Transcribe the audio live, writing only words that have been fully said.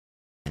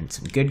and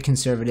some good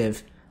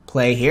conservative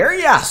play here.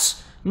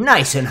 Yes!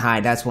 Nice and high.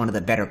 That's one of the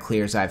better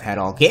clears I've had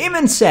all game,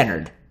 and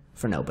centered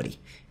for nobody.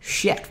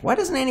 Shit, why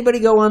doesn't anybody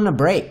go on the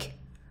break?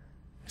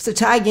 It's a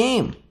tie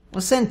game.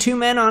 Let's send 2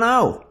 men on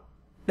O.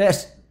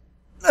 That's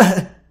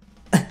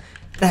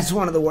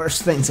one of the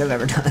worst things I've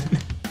ever done.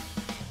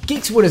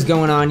 Geeks, what is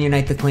going on?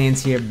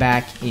 UniteTheClans here,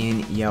 back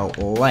in yo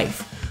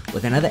life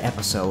with another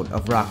episode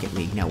of Rocket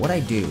League. Now, what I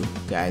do,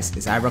 guys,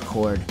 is I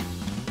record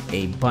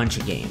a bunch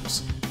of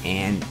games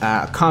and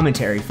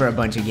commentary for a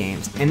bunch of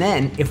games, and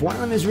then if one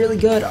of them is really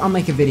good, I'll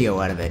make a video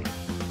out of it.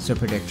 So,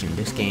 prediction: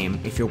 this game,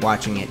 if you're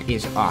watching it,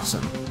 is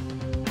awesome.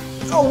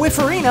 Oh,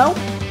 Whifferino!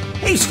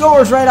 He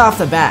scores right off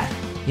the bat.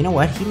 You know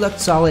what? He looked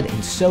solid,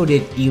 and so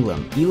did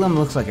Ylem. Ylem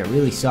looks like a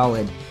really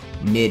solid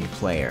mid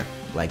player.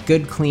 Like,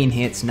 good clean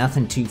hits,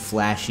 nothing too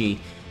flashy.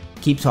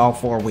 Keeps all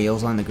 4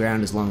 wheels on the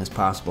ground as long as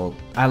possible.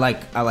 I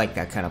like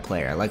that kind of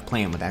player. I like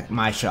playing with that.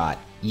 My shot.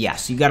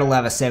 Yes, you gotta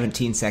love a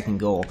 17-second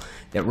goal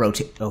that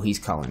rotates. Oh, he's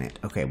calling it.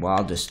 Okay, well,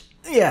 I'll just...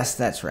 Yes,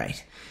 that's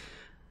right.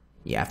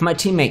 Yeah, if my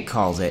teammate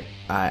calls it,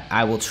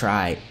 I will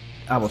try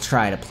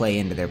to play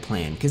into their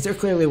plan, because they're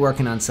clearly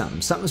working on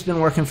something. Something's been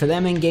working for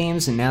them in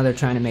games, and now they're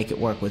trying to make it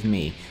work with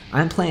me.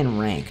 I'm playing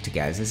ranked,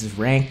 guys. This is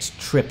ranked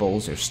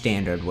triples, or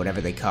standard,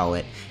 whatever they call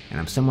it, and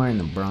I'm somewhere in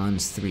the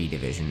bronze 3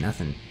 division.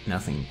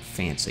 Nothing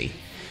fancy.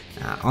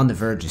 On the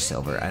verge of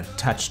silver. I've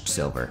touched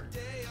silver,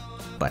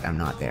 but I'm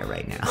not there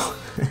right now.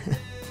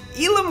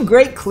 Ylem,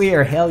 great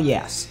clear, hell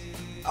yes.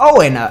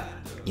 Oh, and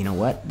you know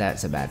what?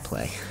 That's a bad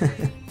play.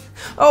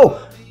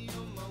 Oh!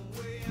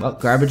 Well,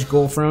 garbage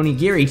goal for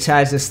Onigiri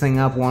ties this thing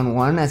up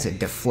 1-1. That's a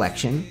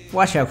deflection.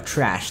 Watch how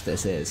trash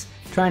this is.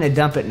 Trying to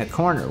dump it in a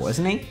corner,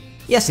 wasn't he?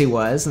 Yes, he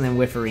was. And then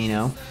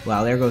Whifferino.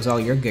 Well, there goes all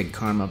your good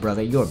karma,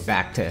 brother. You're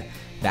back to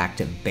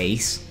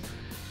base.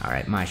 All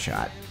right, my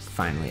shot.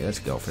 Finally, let's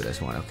go for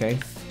this one, okay?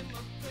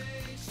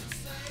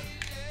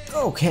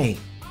 Okay.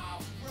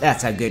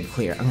 That's a good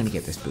clear. I'm going to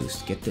get this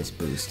boost. Get this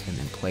boost, and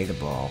then play the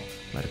ball.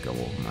 Let it go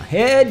over my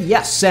head.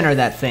 Yes, center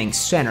that thing.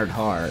 Centered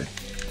hard.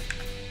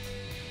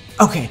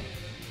 Okay.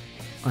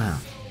 Wow.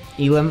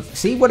 Ylem,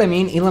 see what I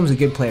mean? Ylem's a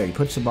good player. He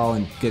puts the ball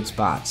in good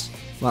spots.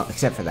 Well,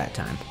 except for that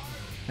time.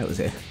 That was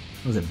a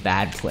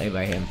bad play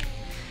by him.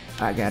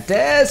 I got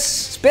this.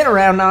 Spin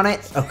around on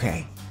it.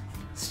 Okay.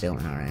 Still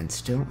in our end.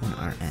 Still in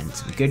our end.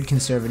 Some good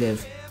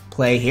conservative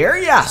play here.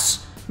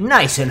 Yes!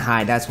 Nice and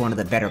high. That's one of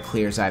the better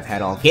clears I've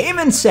had all game,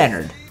 and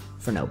centered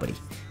for nobody.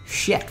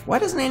 Shit. Why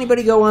doesn't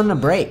anybody go on the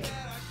break?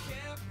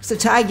 It's a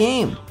tie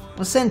game.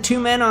 Let's send 2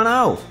 men on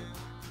O.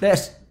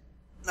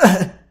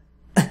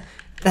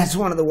 That's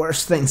one of the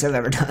worst things I've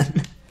ever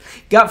done.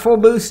 Got full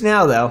boost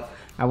now, though.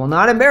 I will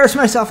not embarrass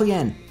myself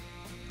again.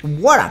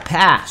 What a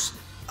pass.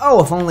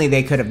 Oh, if only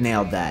they could have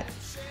nailed that.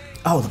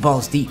 Oh, the ball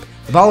is deep.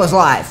 The ball is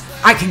live.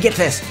 I can get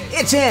this.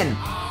 It's in.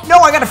 No,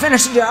 I gotta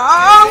finish it.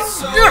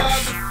 Oh,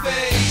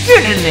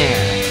 get in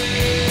there.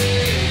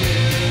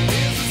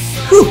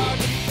 Whew.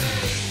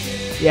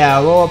 Yeah,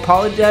 we'll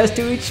apologize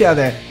to each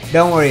other.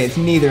 Don't worry, it's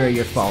neither of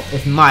your fault.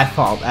 It's my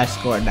fault I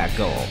scored that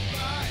goal.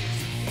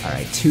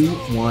 Alright,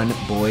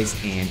 2-1, boys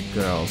and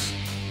girls.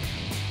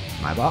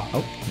 My ball?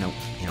 Oh, no.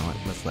 You know what?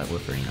 Let's let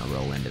Whifferino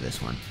roll into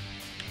this one.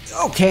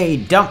 Okay,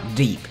 dump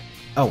deep.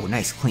 Oh,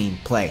 nice clean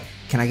play.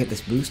 Can I get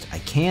this boost? I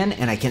can,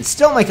 and I can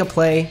still make a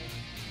play.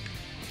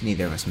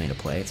 Neither of us made a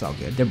play. It's all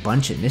good. They're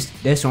bunching.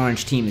 This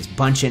orange team is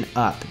bunching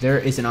up. There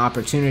is an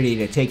opportunity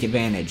to take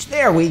advantage.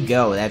 There we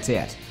go. That's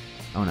it.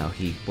 Oh, no.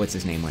 What's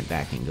his name, went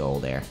back in goal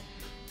there.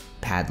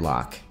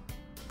 Padlock.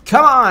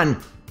 Come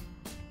on!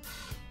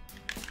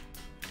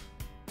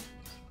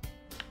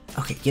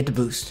 Okay, get the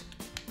boost.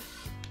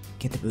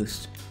 Get the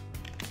boost.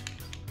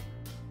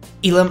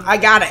 Ylem, I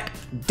got it!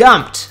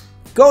 Dumped!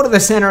 Go to the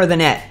center of the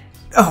net.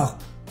 Oh,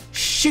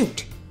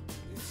 shoot!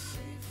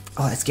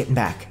 Oh, that's getting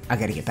back. I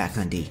gotta get back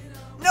on D.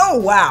 No,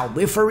 wow!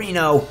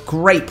 Whifferino,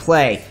 great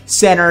play.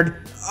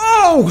 Centered.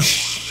 Oh,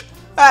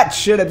 that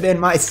should have been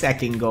my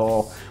second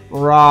goal.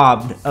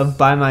 Robbed of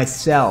by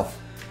myself.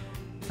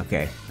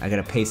 Okay, I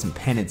gotta pay some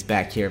penance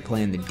back here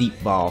playing the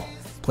deep ball.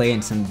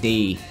 Playing some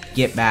D.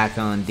 Get back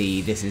on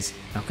D. This is...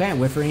 Okay,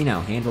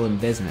 Whifferino. Handling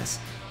business.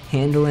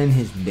 Handling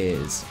his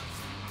biz.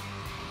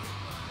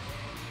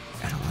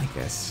 I don't like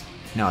this.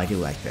 No, I do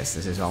like this.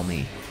 This is all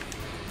me.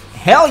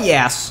 Hell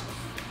yes!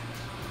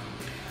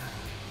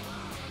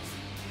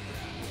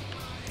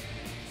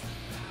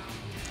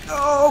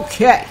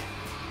 Okay.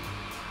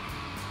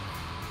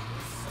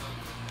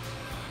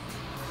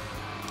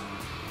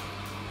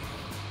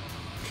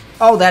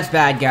 Oh, that's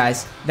bad,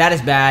 guys. That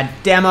is bad.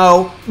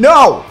 Demo.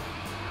 No!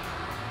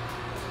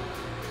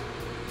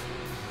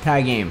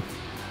 Tie game.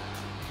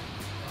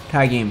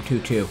 Tie game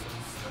 2-2.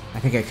 I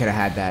think I could have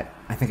had that.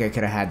 I think I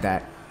could have had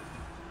that.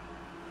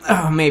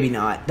 Oh, maybe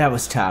not. That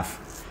was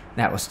tough.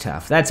 That was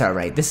tough. That's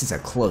alright. This is a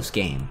close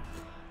game.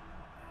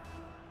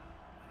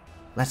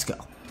 Let's go.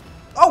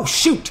 Oh,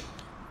 shoot!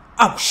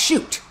 Oh,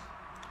 shoot!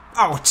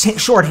 Oh,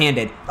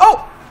 shorthanded.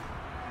 Oh!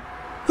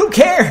 Who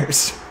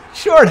cares?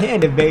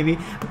 Shorthanded, baby.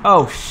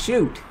 Oh,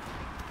 shoot.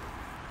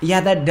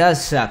 Yeah, that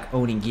does suck,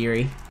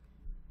 Onigiri.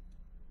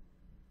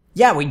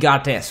 Yeah, we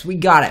got this. We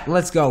got it.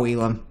 Let's go,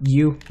 Ylem.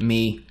 You,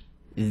 me,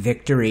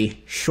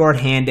 victory.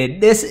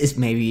 Shorthanded. This is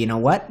maybe, you know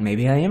what?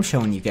 Maybe I am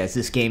showing you guys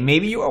this game.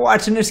 Maybe you are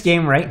watching this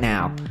game right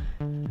now.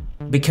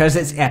 Because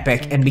it's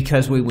epic and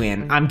because we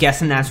win. I'm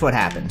guessing that's what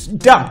happens.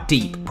 Dunk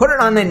deep. Put it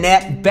on the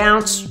net.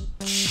 Bounce.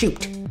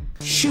 Shoot.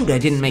 Shoot, I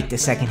didn't make the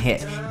second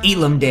hit.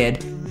 Ylem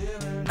did.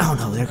 Oh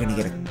no, they're gonna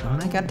get a... Oh,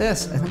 I got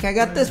this. I think I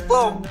got this.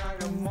 Boom.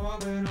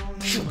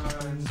 Shoot.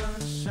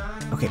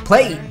 Okay,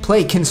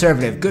 play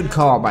conservative. Good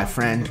call, my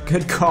friend.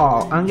 Good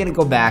call. I'm gonna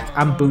go back.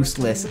 I'm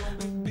boostless.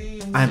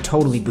 I'm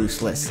totally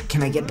boostless.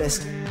 Can I get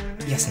this?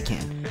 Yes, I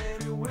can.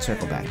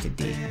 Circle back to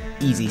D.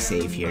 Easy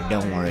save here.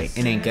 Don't worry.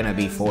 It ain't gonna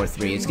be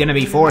 4-3. It's gonna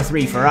be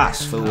 4-3 for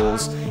us,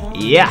 fools.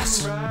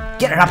 Yes!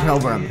 Get it up and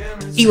over him.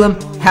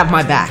 Ylem, have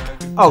my back.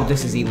 Oh,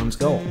 this is Ylem's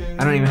goal.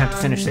 I don't even have to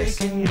finish this.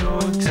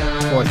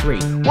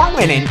 4-3. We're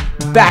winning.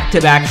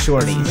 Back-to-back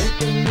shorties.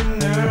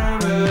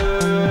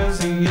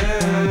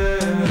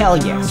 Hell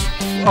yes.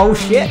 Oh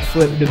shit,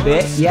 flipped a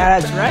bit. Yeah,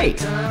 that's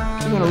right.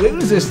 I'm gonna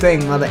lose this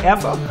thing, mother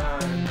effer.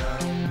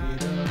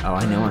 Oh,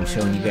 I know I'm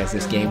showing you guys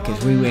this game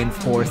because we win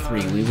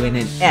 4-3. We win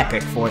an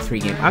epic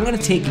 4-3 game. I'm gonna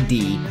take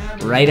D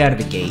right out of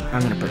the gate.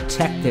 I'm gonna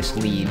protect this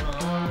lead.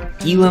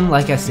 Ylem,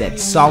 like I said,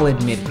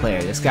 solid mid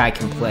player. This guy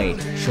can play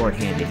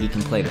shorthanded. He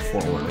can play the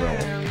forward role.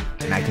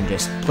 And I can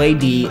just play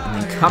D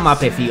and then come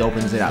up if he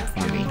opens it up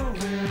for me.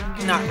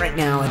 Not right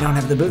now. I don't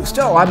have the boost.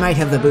 Oh, I might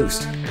have the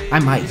boost. I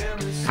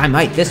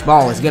might. This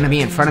ball is going to be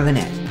in front of the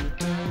net.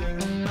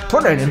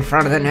 Put it in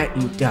front of the net.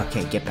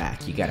 Okay, get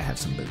back. You got to have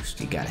some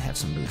boost. You got to have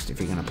some boost if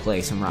you're going to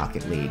play some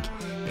Rocket League.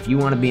 If you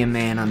want to be a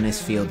man on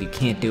this field, you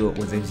can't do it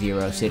with a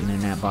 0 sitting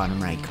in that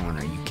bottom right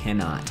corner. You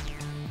cannot.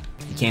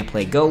 You can't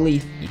play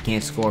goalie. You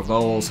can't score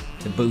goals.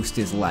 The boost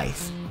is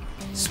life.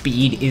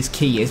 Speed is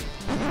key.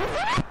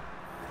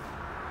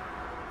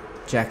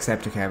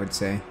 Jacksepticeye, I would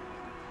say.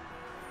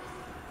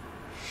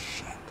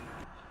 Shit.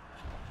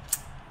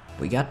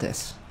 We got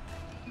this.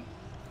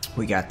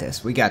 We got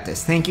this. We got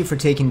this. Thank you for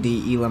taking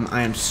D, Ylem.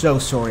 I am so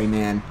sorry,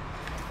 man.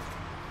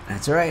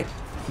 That's alright.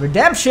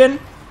 Redemption!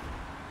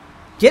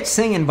 Get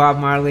singing, Bob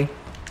Marley.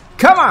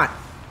 Come on!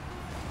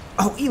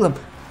 Oh, Ylem.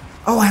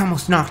 Oh, I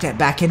almost knocked that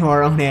back into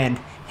our own end.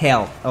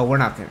 Hell. Oh, we're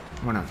not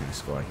gonna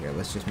score here.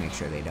 Let's just make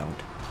sure they don't.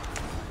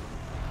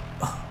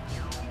 Oh.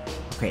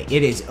 Okay,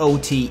 it is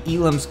OT.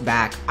 Ylem's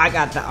back. I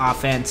got the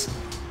offense.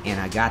 And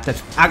I got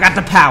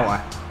the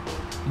power.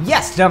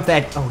 Yes, dump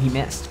that. Oh, he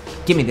missed.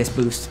 Give me this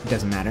boost.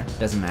 Doesn't matter.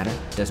 Doesn't matter.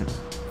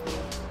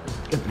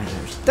 It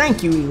matters.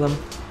 Thank you, Ylem.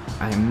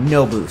 I have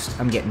no boost.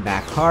 I'm getting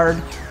back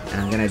hard.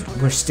 And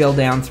we're still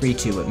down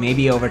 3-2. It may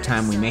be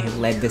overtime. We may have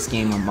led this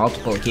game on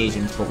multiple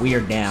occasions, but we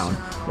are down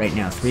right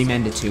now, 3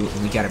 men to 2,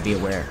 and we gotta be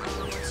aware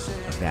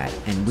of that.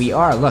 And we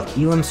are. Look,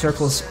 Ylem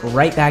circles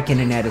right back in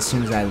the net as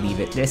soon as I leave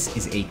it. This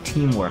is a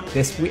teamwork.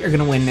 We are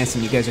gonna win this,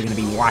 and you guys are gonna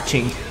be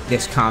watching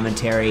this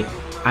commentary.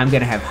 I'm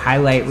gonna have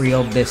highlight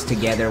reeled this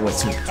together with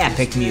some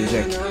epic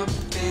music.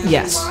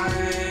 Yes.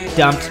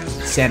 Dumped,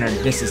 centered.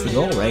 This is the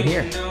goal right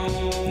here.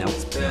 Nope,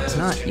 no, it's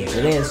not. Yes,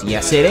 it is.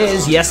 Yes, it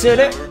is. Yes, it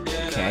is.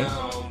 Okay.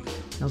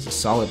 That was a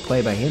solid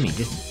play by him. He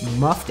just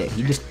muffed it.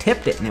 He just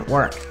tipped it, and it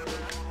worked.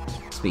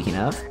 Speaking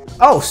of...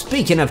 Oh,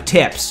 speaking of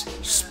tips.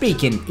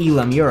 Speaking,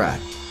 Ylem, you're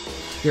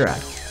a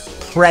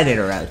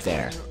predator out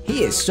there.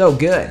 He is so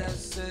good.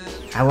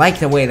 I like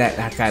the way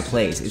that guy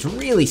plays. It's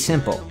really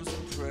simple.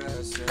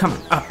 Come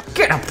on, up.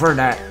 Get up for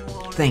that.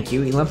 Thank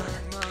you, Ylem.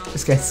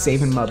 This guy's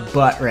saving my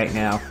butt right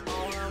now.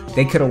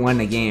 They could have won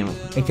the game.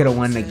 They could have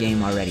won the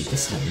game already.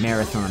 This is a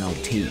marathon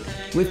OT.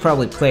 We've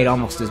probably played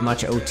almost as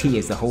much OT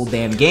as the whole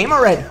damn game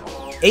already.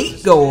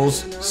 8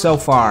 goals so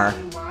far,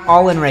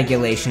 all in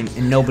regulation,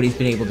 and nobody's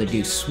been able to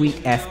do sweet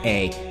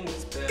FA.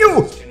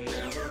 Ew!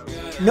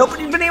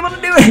 Nobody's been able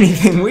to do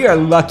anything. We are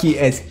lucky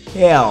as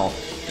hell.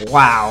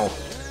 Wow.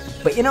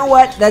 But you know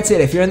what? That's it.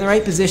 If you're in the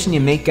right position,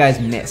 you make guys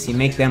miss. You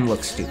make them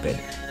look stupid.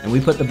 And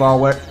we put the ball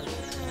where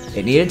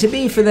it needed to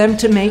be for them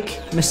to make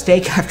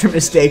mistake after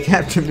mistake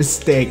after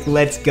mistake.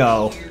 Let's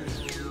go.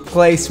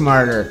 Play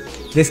smarter.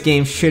 This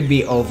game should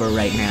be over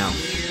right now.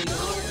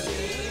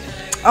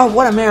 Oh,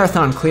 what a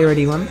marathon. Clear it,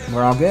 Ylem.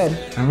 We're all good.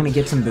 I'm going to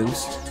get some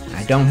boost.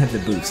 I don't have the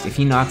boost. If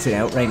he knocks it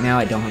out right now,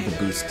 I don't have the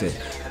boost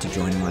to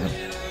join him with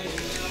him.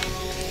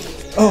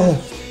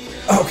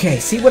 Oh, okay.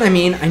 See what I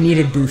mean? I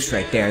needed boost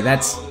right there.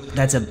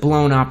 That's a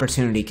blown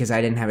opportunity because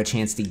I didn't have a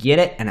chance to get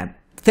it. And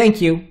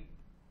thank you.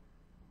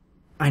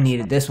 I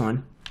needed this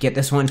one. Get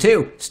this one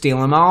too. Steal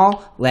them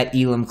all. Let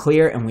Ylem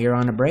clear, and we are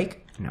on a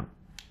break. No,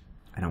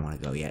 I don't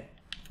want to go yet.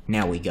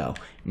 Now we go.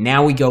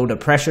 Now we go. The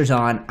pressure's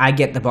on. I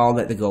get the ball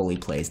that the goalie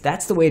plays.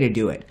 That's the way to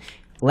do it.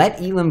 Let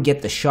Ylem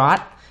get the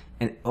shot.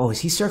 And oh, is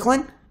he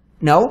circling?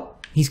 No,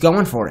 he's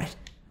going for it.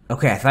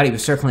 Okay, I thought he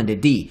was circling to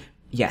D.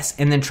 Yes,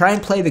 and then try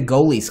and play the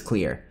goalie's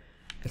clear.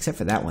 Except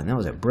for that one. That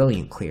was a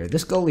brilliant clear.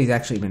 This goalie's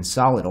actually been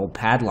solid. Old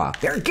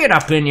Padlock. There, get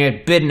up in your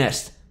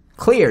business.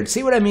 Cleared.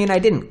 See what I mean? I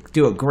didn't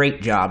do a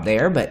great job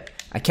there, but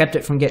I kept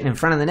it from getting in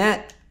front of the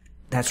net.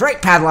 That's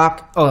right,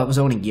 Padlock. Oh, that was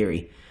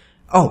Onigiri.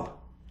 Oh,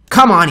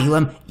 come on,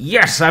 Ylem.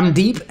 Yes, I'm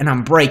deep, and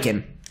I'm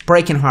breaking.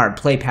 Breaking hard,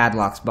 play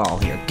Padlock's ball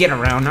here. Get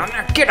around on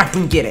there, get up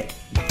and get it.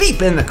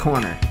 Beep in the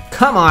corner.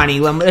 Come on,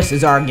 Ylem, this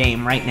is our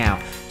game right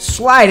now.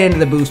 Slide into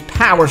the boost,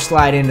 power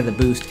slide into the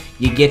boost.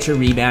 You get your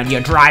rebound, you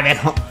drive it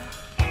home.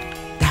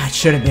 That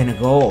should have been a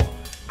goal.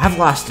 I've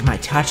lost my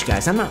touch,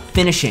 guys. I'm not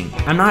finishing.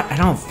 I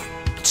don't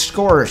have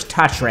scorer's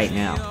touch right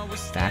now.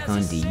 Back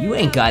on D. You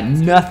ain't got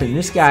nothing.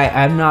 This guy,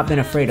 I've not been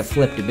afraid of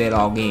Flip to Bit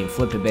all game.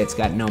 Flip to Bit's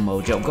got no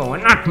mojo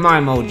going. Not my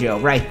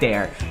mojo right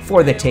there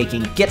for the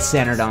taking. Get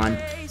centered on.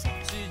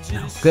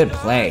 No, good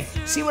play.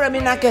 See what I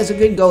mean? That guy's a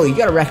good goalie. You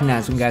gotta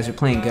recognize when guys are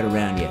playing good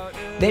around you.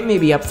 They may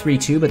be up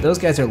 3-2, but those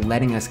guys are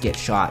letting us get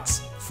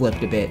shots. Flip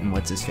to Bit and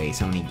what's his face,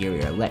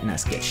 Onigiri, are letting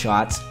us get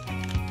shots.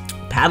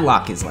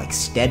 Padlock is like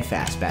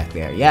steadfast back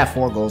there. Yeah,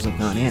 4 goals have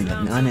gone in,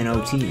 but none in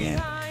OT,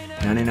 man.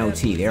 None in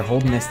OT. They're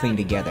holding this thing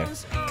together.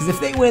 Because if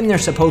they win, they're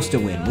supposed to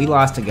win. We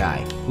lost a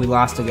guy. We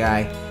lost a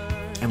guy,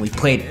 and we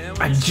played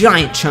a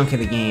giant chunk of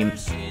the game.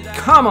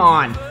 Come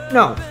on!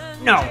 No!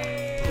 No!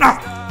 No!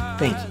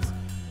 Thank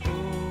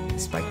you.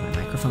 Spiked my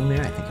microphone there.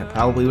 I think I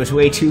probably was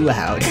way too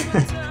loud.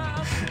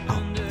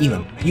 Oh,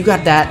 Ylem, you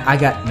got that. I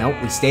got... Nope,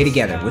 we stay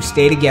together. We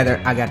stay together.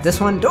 I got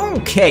this one.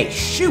 Okay,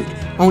 shoot!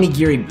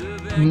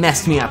 Onigiri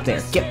messed me up there.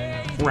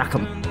 Wreck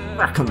him.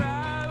 Wreck him.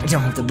 I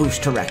don't have the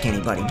boost to wreck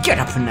anybody. Get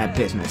up in that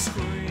business.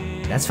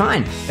 That's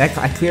fine. I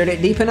cleared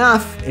it deep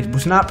enough. It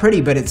was not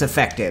pretty, but it's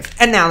effective.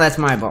 And now that's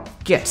my ball.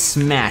 Get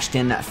smashed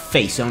in the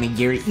face,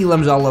 Onigiri.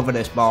 Ylem's all over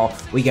this ball.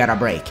 We got a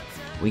break.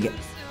 We get...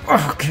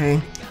 Okay.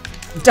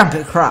 Dump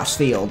it cross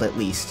field, at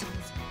least.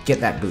 Get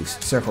that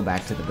boost. Circle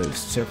back to the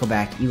boost. Circle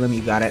back. Ylem,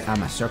 you got it.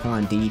 I'm a circle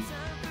on D.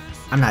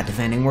 I'm not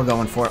defending. We're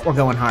going for it. We're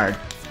going hard.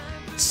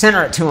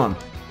 Center it to him.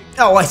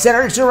 Oh, I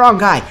centered it to the wrong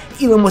guy.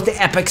 Ylem with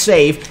the epic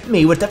save.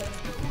 Me with the...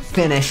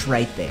 finish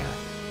right there.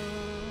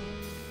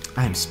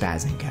 I'm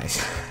spazzing,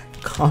 guys.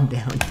 Calm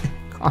down.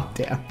 Calm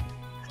down.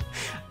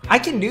 I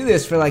can do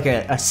this for like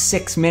a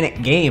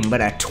 6-minute game,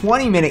 but a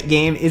 20-minute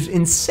game is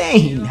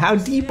insane. How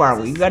deep are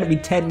we? You gotta be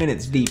 10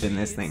 minutes deep in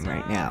this thing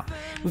right now.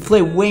 We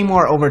play way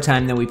more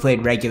overtime than we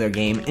played regular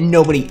game, and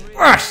nobody...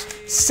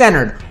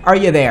 Centered. Are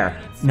you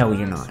there? No,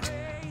 you're not.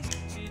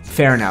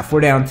 Fair enough.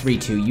 We're down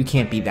 3-2. You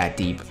can't be that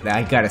deep.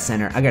 I gotta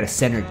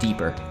center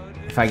deeper.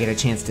 If I get a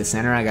chance to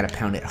center, I gotta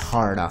pound it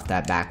hard off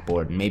that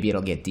backboard, and maybe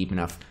it'll get deep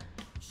enough.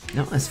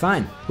 No, that's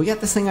fine. We got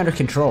this thing under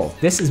control.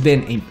 This has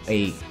been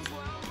a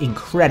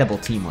incredible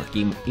teamwork,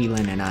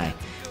 Ylem and I.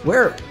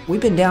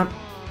 We've been down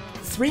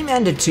 3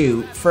 men to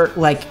 2 for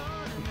like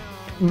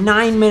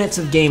 9 minutes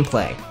of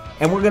gameplay,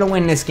 and we're gonna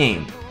win this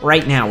game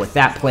right now with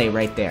that play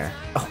right there.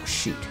 Oh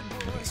shoot!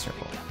 Okay,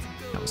 circle.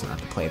 That was not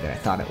the play that I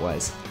thought it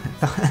was.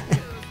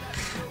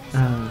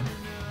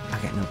 I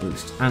got no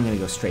boost. I'm gonna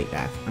go straight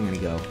back.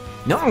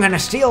 No, I'm gonna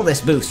steal this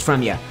boost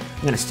from you.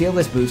 I'm gonna steal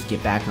this boost,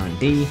 get back on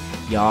D.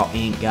 Y'all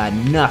ain't got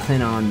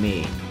nothing on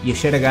me. You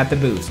should have got the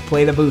boost.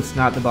 Play the boost,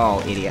 not the ball,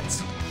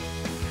 idiots.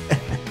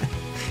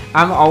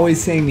 I'm always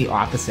saying the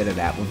opposite of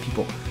that when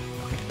people...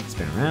 Okay,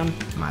 spin around.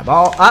 My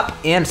ball, up,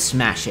 and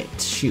smash it.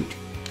 Shoot.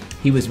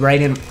 He was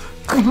right in...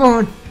 Come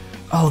on!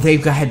 Oh,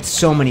 they've had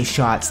so many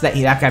shots. That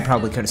guy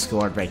probably could have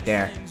scored right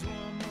there.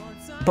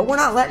 But we're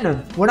not letting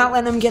him. We're not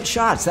letting him get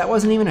shots. That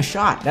wasn't even a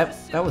shot.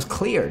 That was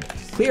cleared.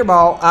 Clear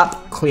ball,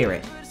 up, clear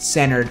it.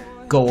 Centered,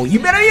 goal. You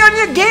better be on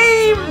your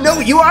game! No,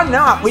 you are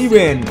not. We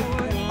win.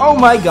 Oh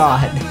my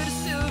god.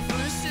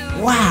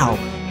 Wow.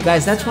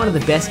 Guys, that's one of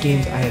the best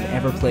games I have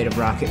ever played of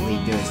Rocket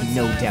League. There is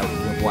no doubt you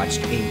have watched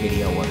a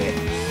video of it.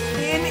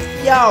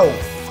 In yo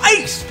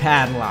face,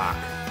 Padlock.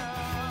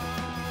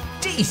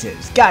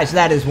 Jesus. Guys,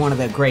 that is one of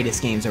the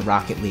greatest games of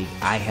Rocket League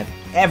I have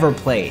ever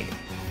played.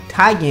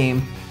 Tie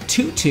game,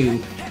 2-2.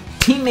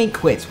 Teammate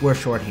quits. We're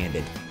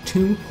shorthanded.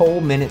 2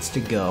 whole minutes to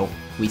go.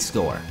 We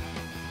score.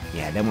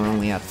 Yeah, then we're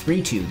only up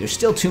 3-2. There's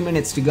still 2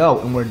 minutes to go,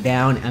 and we're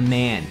down a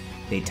man.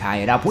 They tie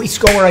it up. We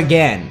score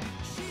again.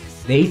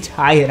 They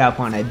tie it up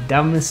on a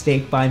dumb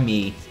mistake by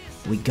me.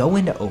 We go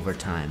into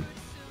overtime.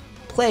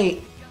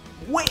 Play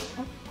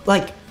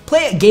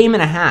a game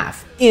and a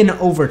half in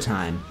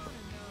overtime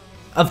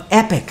of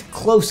epic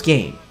close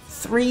game.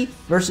 3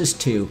 versus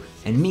 2,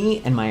 and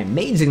me and my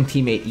amazing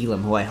teammate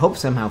Ylem, who I hope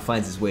somehow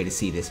finds his way to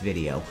see this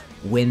video,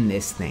 win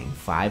this thing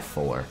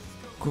 5-4.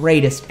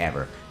 Greatest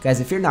ever. Guys,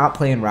 if you're not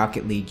playing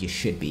Rocket League, you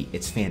should be.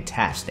 It's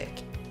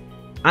fantastic.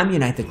 I'm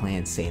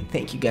UniteTheClans saying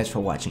thank you guys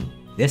for watching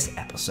this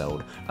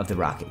episode of the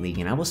Rocket League,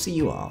 and I will see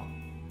you all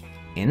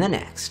in the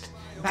next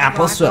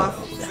episode.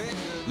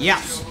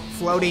 Yes,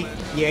 floaty.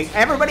 Yeah,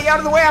 everybody out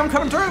of the way, I'm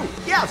coming through.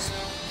 Yes.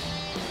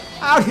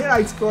 How did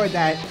I score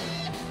that?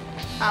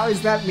 How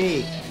is that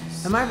me?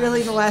 Am I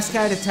really the last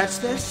guy to touch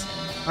this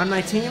on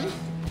my team?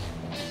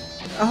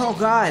 Oh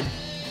god.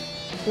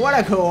 What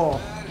a goal.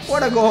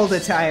 What a goal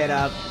to tie it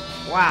up.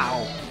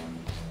 Wow.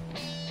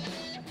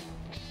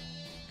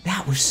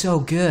 That was so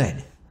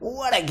good.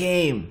 What a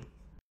game.